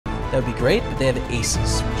That would be great, but they have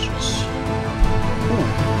aces, which is...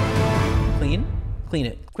 Ooh. Clean. Clean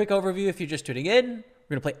it. Quick overview if you're just tuning in.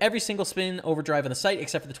 We're going to play every single Spin Overdrive on the site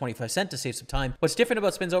except for the 25 cent to save some time. What's different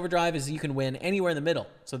about Spins Overdrive is you can win anywhere in the middle.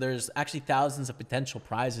 So there's actually thousands of potential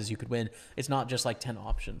prizes you could win. It's not just like 10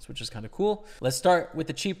 options, which is kind of cool. Let's start with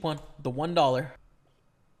the cheap one, the $1.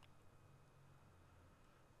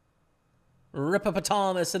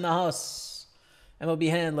 Rippopotamus in the house. MLB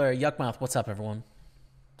handler, Yuckmouth. What's up, everyone?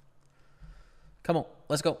 Come on,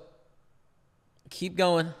 let's go. Keep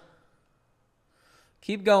going.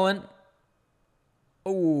 Keep going.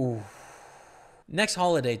 Oh, next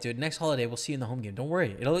holiday, dude. Next holiday, we'll see you in the home game. Don't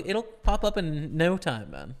worry, it'll pop up in no time,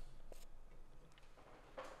 man.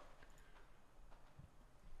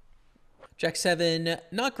 Jack 7,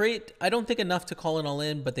 not great. I don't think enough to call it all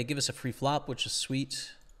in, but they give us a free flop, which is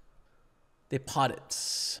sweet. They pot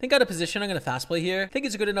it. I think out of position, I'm gonna fast play here. I think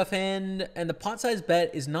it's a good enough hand, and the pot size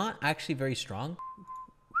bet is not actually very strong.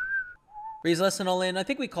 Raise less than all in. I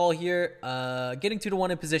think we call here. Getting 2-1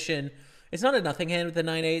 in position. It's not a nothing hand with the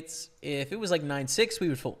 9-8s. If it was like 9-6, we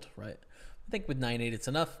would fold, right? I think with 9-8, it's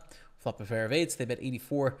enough. Flop a pair of 8s. They bet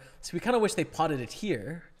 84. So we kind of wish they potted it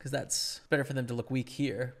here because that's better for them to look weak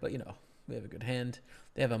here. But, you know, we have a good hand.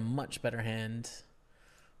 They have a much better hand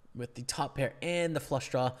with the top pair and the flush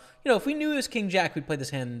draw. You know, if we knew it was King-Jack, we'd play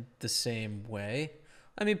this hand the same way.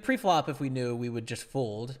 I mean, pre-flop, if we knew, we would just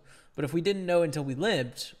fold. But if we didn't know until we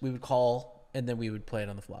limped, we would call and then we would play it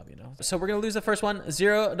on the flop, you know. So we're going to lose the first one.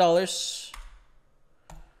 $0.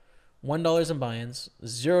 $1 in buy-ins.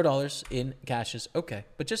 $0 in cashes. Okay,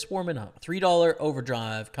 but just warming up. $3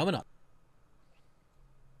 overdrive coming up.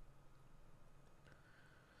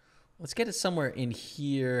 Let's get it somewhere in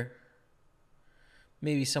here.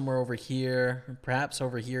 Maybe somewhere over here. Perhaps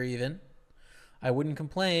over here even. I wouldn't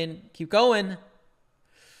complain. Keep going.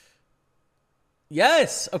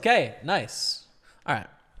 Yes. Okay, nice. All right.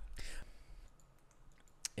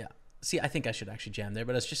 See, I think I should actually jam there,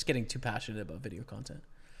 but I was just getting too passionate about video content.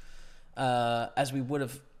 As we would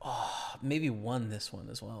have maybe won this one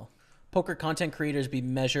as well. Poker content creators be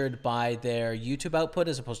measured by their YouTube output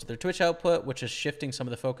as opposed to their Twitch output, which is shifting some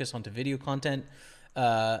of the focus onto video content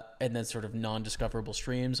and then sort of non-discoverable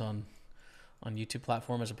streams on YouTube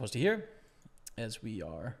platform as opposed to here. As we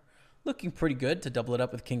are looking pretty good to double it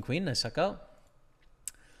up with King Queen. Nice suck out.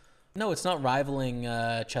 No, it's not rivaling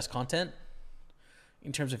chess content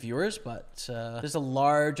in terms of viewers, but there's a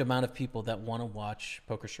large amount of people that want to watch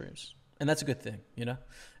poker streams. And that's a good thing, you know?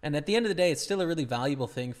 And at the end of the day, it's still a really valuable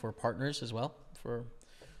thing for partners as well, for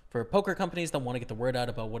poker companies that want to get the word out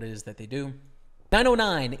about what it is that they do.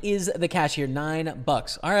 909 is the cash here,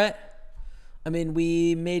 $9. All right. I mean,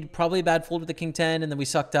 we made probably a bad fold with the King 10, and then we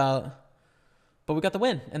sucked out, but we got the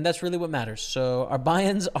win, and that's really what matters. So our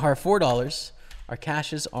buy-ins are $4. Our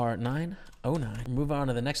cashes are $9.09. Move on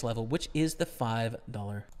to the next level, which is the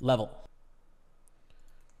 $5 level.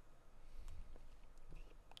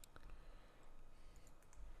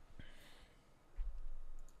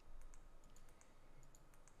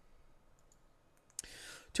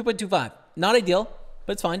 $2.25. Not ideal,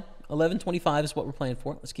 but it's fine. $11.25 is what we're playing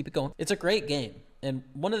for. Let's keep it going. It's a great game. And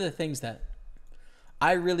one of the things that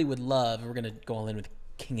I really would love, we're going to go all in with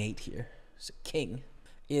King 8 here. So King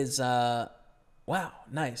is... wow,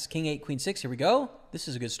 nice. King 8, Queen 6. Here we go. This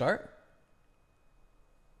is a good start.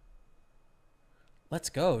 Let's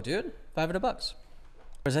go, dude. $500.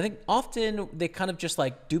 Whereas I think often they kind of just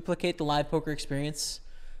like duplicate the live poker experience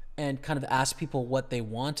and kind of ask people what they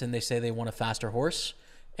want, and they say they want a faster horse,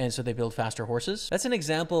 and so they build faster horses. That's an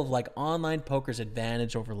example of like online poker's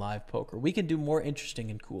advantage over live poker. We can do more interesting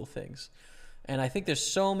and cool things. And I think there's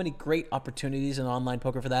so many great opportunities in online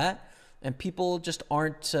poker for that, and people just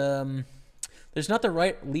aren't... there's not the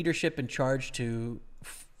right leadership in charge to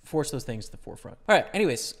force those things to the forefront. All right,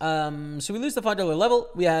 anyways, so we lose the $5 level.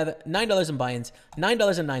 We have $9 in buy-ins,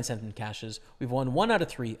 $9.09 in cashes. We've won 1 out of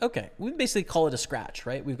 3. Okay, we basically call it a scratch,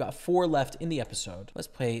 right? We've got 4 left in the episode. Let's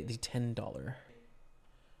play the $10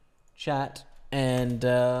 chat and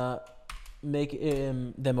make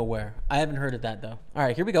them aware. I haven't heard of that, though. All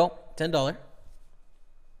right, here we go. $10.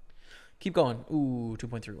 Keep going. Ooh,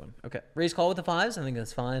 2.31. Okay, raise call with the 5s. I think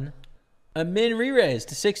that's fine. A min re-raise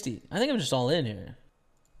to 60. I think I'm just all in here.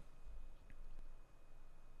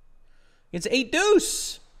 It's 8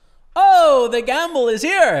 deuce. Oh, the gamble is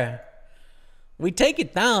here. We take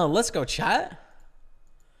it down. Let's go, chat.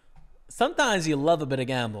 Sometimes you love a bit of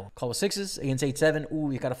gamble. Call with 6s against 8-7.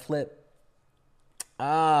 Ooh, you got to flip.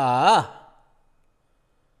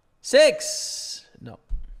 6. No.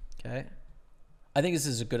 Okay. I think this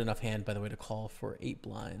is a good enough hand, by the way, to call for 8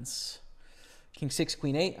 blinds. King 6,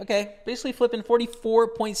 Queen 8. Okay, basically flipping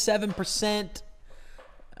 44.7%.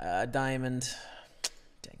 Diamond.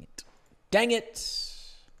 Dang it. Dang it.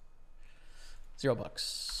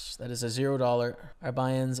 $0. That is a $0. Our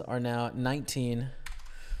buy-ins are now 19.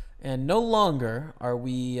 And no longer are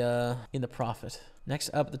we in the profit. Next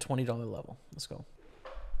up, the $20 level. Let's go.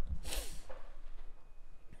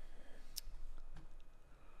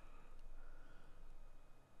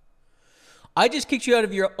 I just kicked you out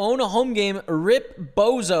of your own home game. Rip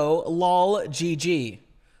Bozo lol GG.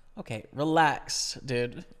 Okay, relax,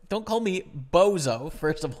 dude. Don't call me Bozo,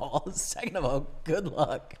 first of all. Second of all, good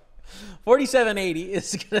luck. 4780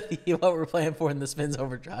 is going to be what we're playing for in the Spins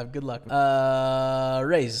Overdrive. Good luck.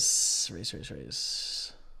 Raise.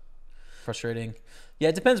 Frustrating. Yeah,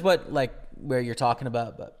 it depends what, like, where you're talking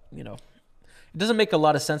about, but, you know. It doesn't make a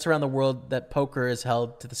lot of sense around the world that poker is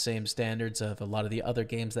held to the same standards of a lot of the other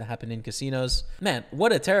games that happen in casinos. Man,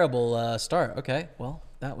 what a terrible start. Okay, well,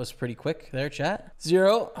 that was pretty quick there, chat.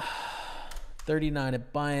 0. 39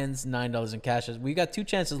 at buy-ins, $9 in cashes. We got 2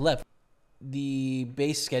 chances left. The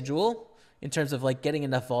base schedule, in terms of like getting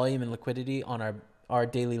enough volume and liquidity on our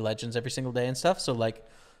daily legends every single day and stuff. So like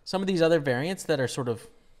some of these other variants that are sort of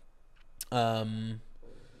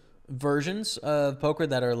versions of poker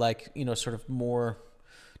that are like, you know, sort of more,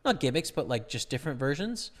 not gimmicks, but like just different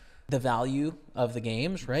versions, the value of the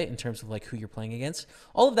games, right? In terms of like who you're playing against,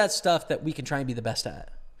 all of that stuff that we can try and be the best at.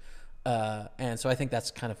 And so I think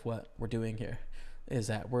that's kind of what we're doing here, is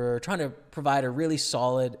that we're trying to provide a really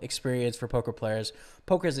solid experience for poker players.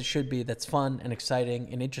 Poker as it should be, that's fun and exciting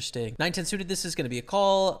and interesting. 9-10 suited, this is going to be a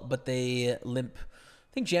call, but they limp.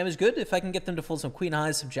 I think jam is good. If I can get them to fold some queen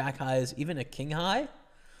highs, some jack highs, even a king high,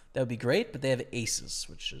 that would be great, but they have aces,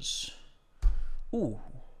 which is, ooh,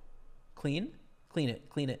 clean. Clean it,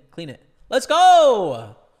 clean it, clean it. Let's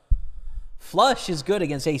go! Flush is good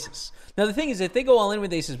against aces. Now, the thing is, if they go all in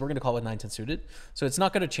with aces, we're going to call with 9-10 suited. So it's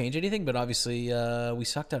not going to change anything, but obviously we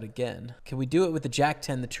sucked out again. Can we do it with the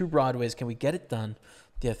jack-10, the 2 broadways? Can we get it done?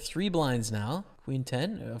 They have 3 blinds now. Queen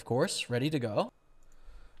 10, of course, ready to go.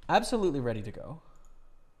 Absolutely ready to go.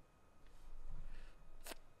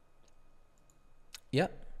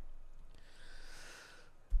 Yep.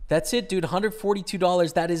 That's it, dude.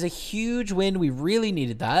 $142. That is a huge win. We really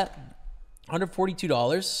needed that.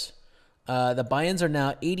 $142. The buy-ins are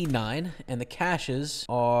now 89, and the cashes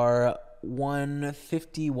are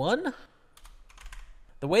 151.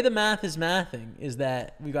 The way the math is mathing is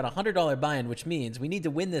that we got a $100 buy-in, which means we need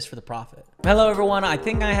to win this for the profit. Hello, everyone. I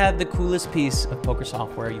think I have the coolest piece of poker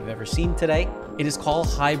software you've ever seen today. It is called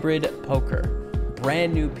Hybrid Poker.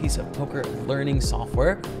 Brand new piece of poker learning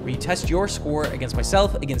software where you test your score against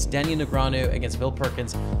myself, against Daniel Negreanu, against Bill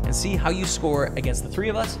Perkins, and see how you score against the 3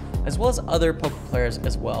 of us, as well as other poker players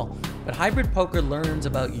as well. But Hybrid Poker learns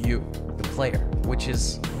about you, the player, which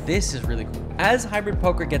is, this is really cool. As Hybrid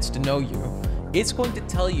Poker gets to know you, it's going to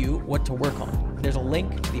tell you what to work on. There's a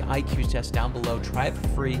link to the IQ test down below. Try it for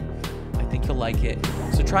free. I think you'll like it.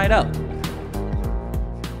 So try it out.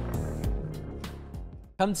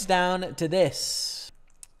 Comes down to this.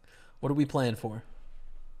 What are we playing for?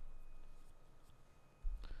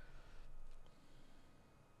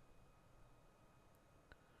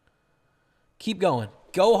 Keep going.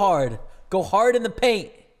 Go hard. Go hard in the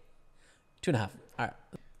paint. 2.5. All right. All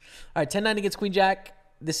right, 10-9 against Queen Jack.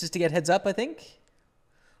 This is to get heads up, I think.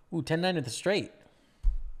 Ooh, 10-9 with the straight.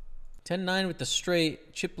 10-9 with the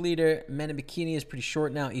straight. Chip leader. Men in bikini is pretty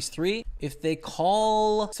short now. Ace 3. If they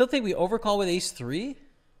call... Still think we overcall with Ace 3.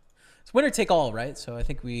 It's winner take all, right? So I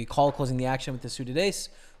think we call closing the action with the suited ace.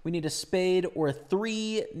 We need a spade or a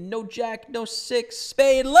 3. No jack, no 6.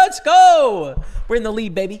 Spade. Let's go! We're in the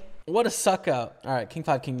lead, baby. What a suck out. All right, king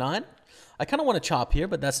 5, king 9. I kind of want to chop here,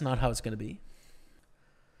 but that's not how it's going to be.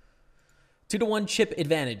 2-1 chip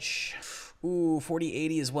advantage. Ooh,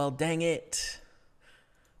 40-80 as well. Dang it.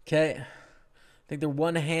 Okay. I think they're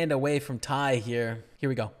 1 hand away from tie here. Here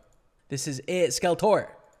we go. This is it. Skeletor.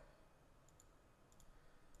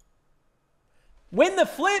 Win the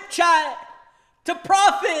flip, chat. To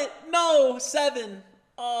profit. No, 7.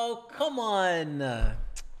 Oh, come on.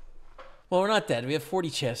 Well, we're not dead. We have 40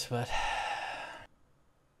 chips, but...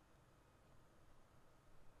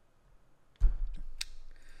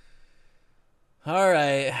 All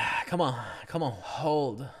right. Come on. Come on.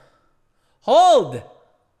 Hold. Hold!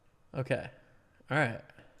 Okay. All right.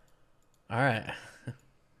 All right.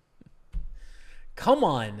 Come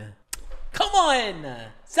on. Come on!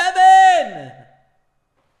 7!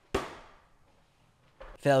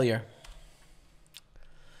 Failure.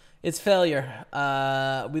 It's failure.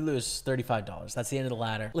 We lose $35. That's the end of the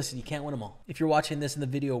ladder. Listen, you can't win them all. If you're watching this in the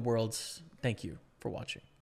video worlds, thank you for watching.